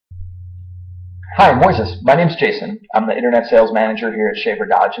Hi, Moises. My name's Jason. I'm the Internet Sales Manager here at Shaver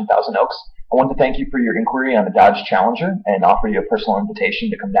Dodge in Thousand Oaks. I want to thank you for your inquiry on the Dodge Challenger and offer you a personal invitation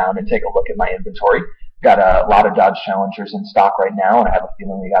to come down and take a look at my inventory. Got a lot of Dodge Challengers in stock right now, and I have a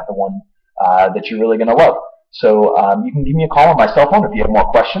feeling we got the one that you're really going to love. So you can give me a call on my cell phone if you have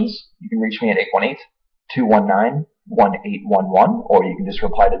more questions. You can reach me at 818-219-1811, or you can just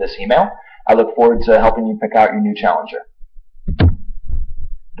reply to this email. I look forward to helping you pick out your new Challenger.